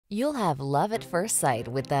You'll have love at first sight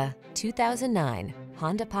with the 2009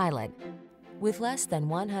 Honda Pilot. With less than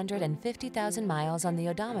 150,000 miles on the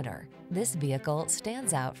odometer, this vehicle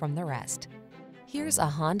stands out from the rest. Here's a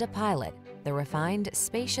Honda Pilot, the refined,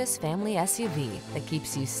 spacious family SUV that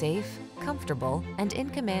keeps you safe, comfortable, and in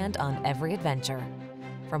command on every adventure.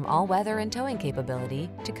 From all-weather and towing capability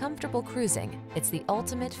to comfortable cruising, it's the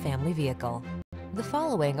ultimate family vehicle. The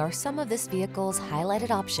following are some of this vehicle's highlighted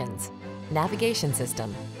options: navigation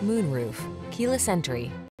system, moonroof, keyless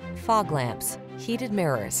entry, fog lamps, heated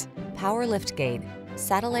mirrors, power liftgate,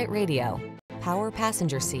 satellite radio, power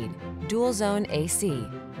passenger seat, dual zone AC,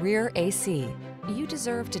 rear AC. You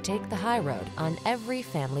deserve to take the high road on every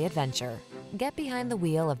family adventure. Get behind the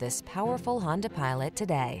wheel of this powerful Honda Pilot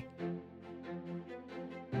today.